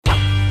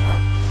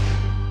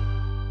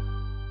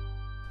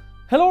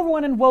Hello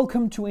everyone and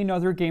welcome to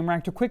another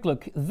Gamereactor Quick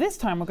Look. This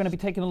time we're going to be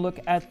taking a look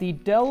at the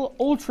Dell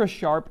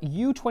UltraSharp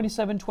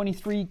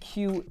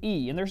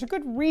U2723QE, and there's a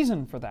good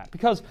reason for that,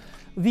 because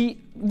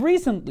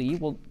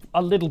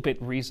a little bit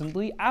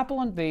recently,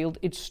 Apple unveiled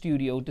its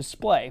Studio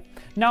Display.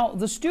 Now,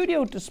 the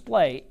Studio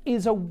Display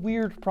is a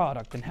weird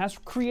product and has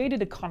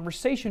created a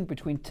conversation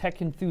between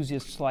tech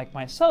enthusiasts like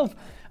myself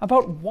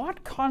about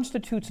what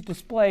constitutes a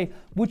display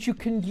which you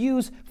can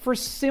use for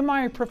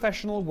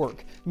semi-professional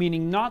work,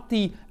 meaning not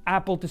the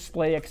Apple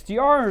Display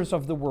XDRs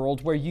of the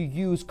world where you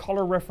use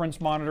color reference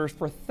monitors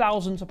for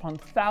thousands upon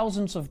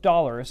thousands of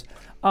dollars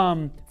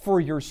for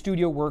your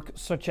studio work,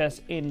 such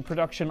as in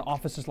production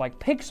offices like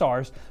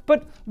Pixar's,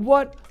 but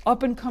what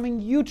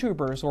up-and-coming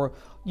YouTubers or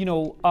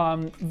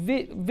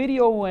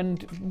video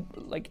and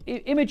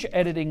image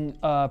editing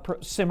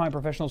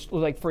semi-professionals,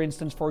 like for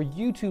instance for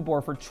YouTube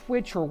or for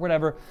Twitch or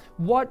whatever,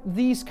 what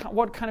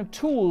kind of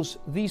tools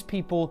these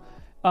people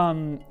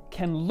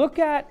can look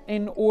at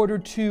in order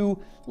to,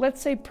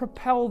 let's say,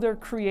 propel their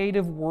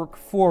creative work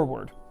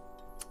forward.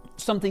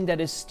 Something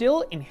that is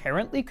still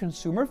inherently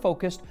consumer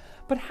focused,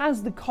 but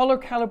has the color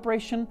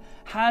calibration,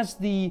 has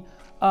the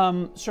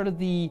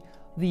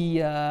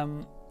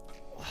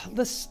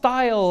the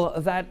style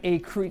that a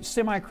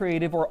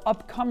semi-creative or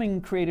upcoming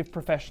creative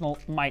professional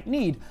might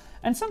need.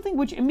 And something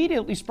which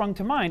immediately sprung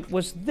to mind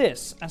was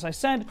this, as I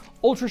said,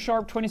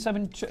 UltraSharp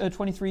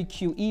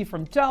 2723QE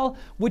from Dell,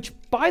 which,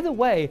 by the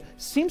way,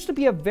 seems to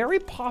be a very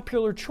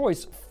popular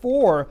choice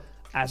for,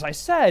 as I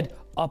said,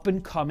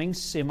 up-and-coming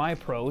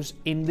semi-pros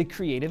in the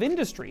creative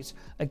industries.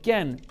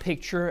 Again,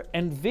 picture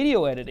and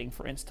video editing,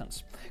 for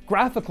instance.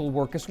 Graphical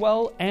work as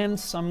well, and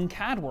some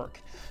CAD work.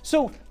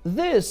 So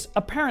this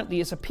apparently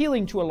is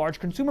appealing to a large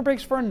consumer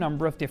base for a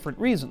number of different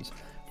reasons.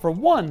 For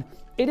one,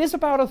 it is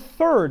about a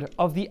third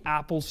of the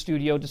Apple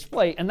Studio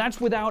Display, and that's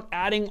without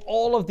adding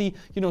all of the,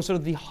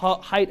 the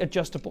height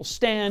adjustable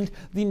stand,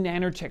 the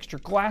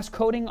nanotexture glass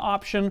coating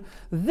option.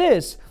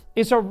 This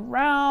is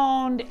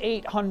around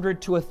 $800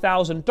 to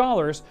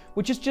 $1,000,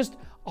 which is just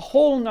a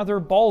whole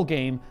nother ball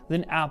game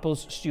than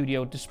Apple's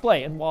Studio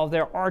Display. And while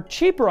there are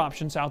cheaper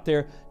options out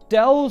there,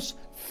 Dell's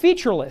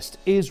feature list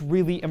is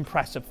really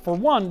impressive. For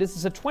one, this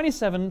is a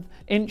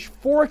 27-inch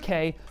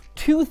 4K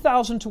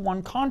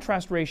 2000:1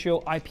 contrast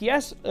ratio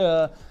IPS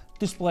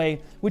display,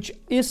 which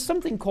is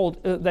something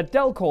called that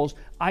Dell calls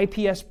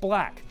IPS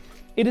Black.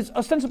 It is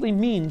ostensibly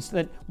means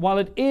that while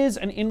it is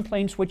an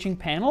in-plane switching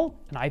panel,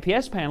 an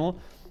IPS panel,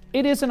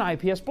 it is an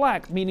IPS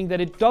Black, meaning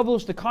that it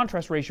doubles the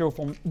contrast ratio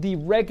from the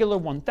regular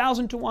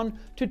 1000:1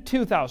 to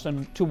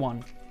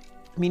 2000:1,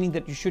 meaning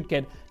that you should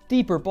get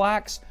deeper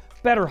blacks,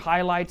 better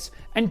highlights,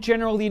 and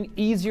generally an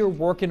easier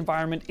work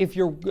environment if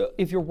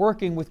you're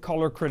working with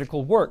color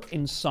critical work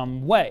in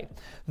some way.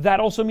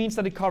 That also means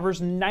that it covers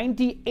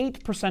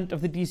 98%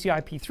 of the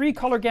DCI-P3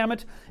 color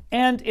gamut,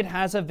 and it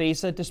has a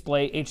VESA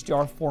Display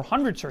HDR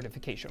 400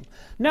 certification.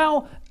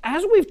 Now,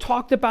 as we've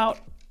talked about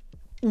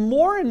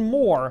more and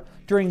more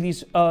during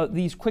these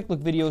quick look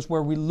videos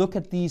where we look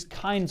at these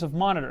kinds of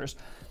monitors,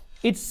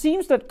 it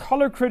seems that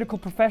color critical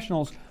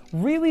professionals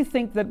really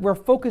think that we're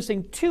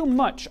focusing too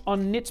much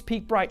on nits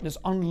peak brightness,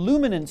 on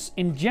luminance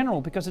in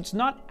general, because it's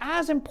not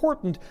as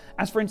important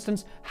as, for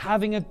instance,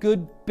 having a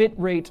good bit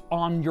rate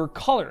on your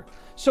color.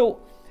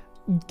 So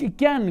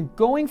again,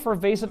 going for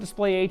VESA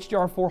Display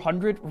HDR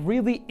 400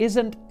 really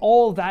isn't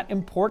all that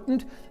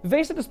important.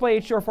 VESA Display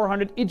HDR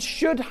 400, it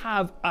should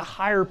have a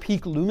higher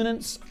peak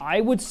luminance,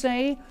 I would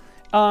say,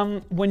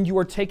 when you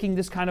are taking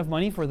this kind of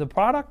money for the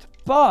product,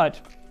 but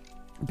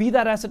be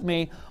that as it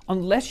may,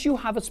 unless you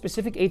have a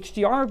specific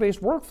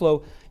HDR-based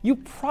workflow,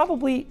 it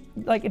probably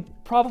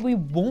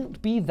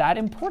won't be that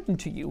important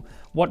to you.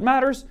 What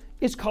matters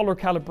is color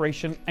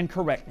calibration and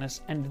correctness,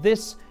 and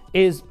this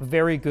is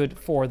very good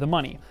for the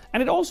money.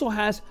 And it also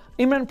has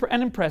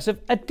an impressive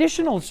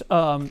additional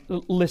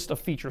list of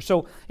features.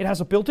 So it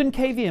has a built-in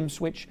KVM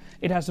switch,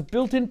 it has a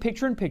built-in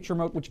picture-in-picture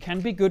mode, which can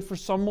be good for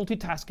some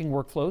multitasking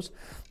workflows.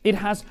 It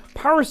has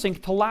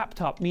PowerSync to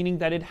laptop, meaning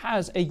that it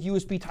has a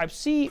USB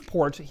Type-C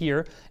port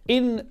here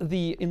in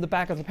the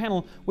back of the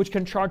panel, which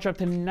can charge up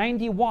to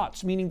 90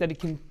 watts, meaning that it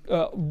can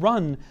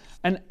run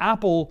an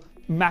Apple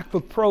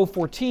MacBook Pro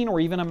 14 or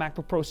even a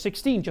MacBook Pro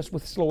 16 just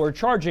with slower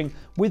charging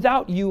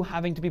without you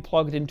having to be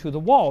plugged into the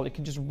wall. It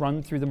can just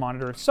run through the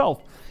monitor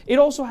itself. It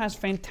also has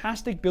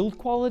fantastic build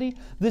quality.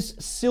 This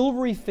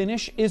silvery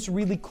finish is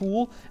really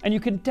cool, and you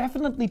can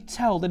definitely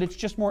tell that it's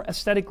just more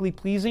aesthetically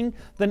pleasing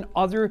than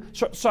other,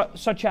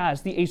 such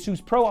as the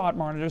Asus ProArt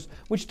monitors,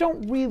 which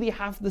don't really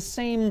have the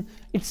same,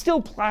 it's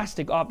still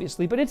plastic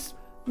obviously, but it's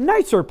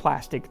nicer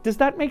plastic. Does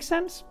that make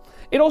sense?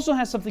 It also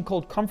has something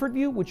called Comfort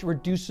View, which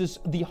reduces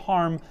the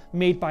harm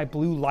made by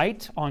blue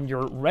light on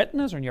your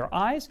retinas or in your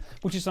eyes,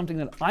 which is something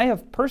that I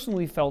have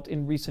personally felt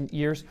in recent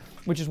years,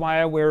 which is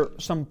why I wear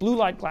some blue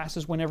light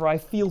glasses whenever I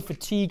feel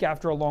fatigue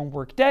after a long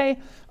work day.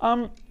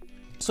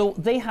 So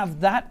they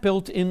have that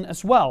built in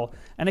as well.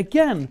 And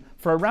again,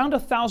 for around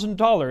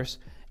 $1,000,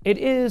 it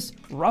is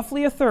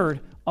roughly a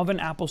third of an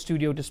Apple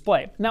Studio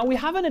display. Now we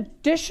have an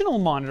additional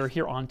monitor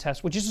here on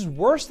test, which is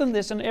worse than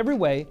this in every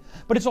way,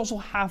 but it's also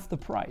half the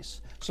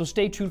price. So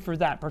stay tuned for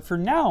that. But for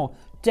now,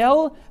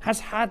 Dell has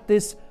had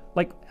this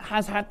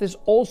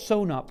all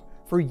sewn up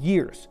for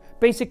years.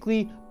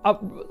 Basically,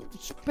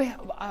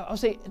 I'll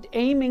say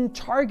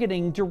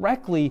targeting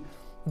directly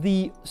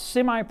the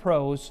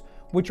semi-pros,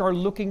 which are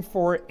looking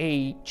for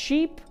a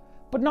cheap,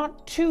 but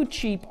not too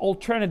cheap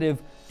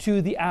alternative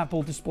to the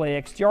Apple Display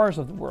XDRs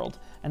of the world.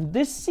 And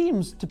this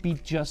seems to be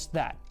just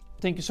that.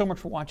 Thank you so much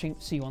for watching.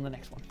 See you on the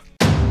next one.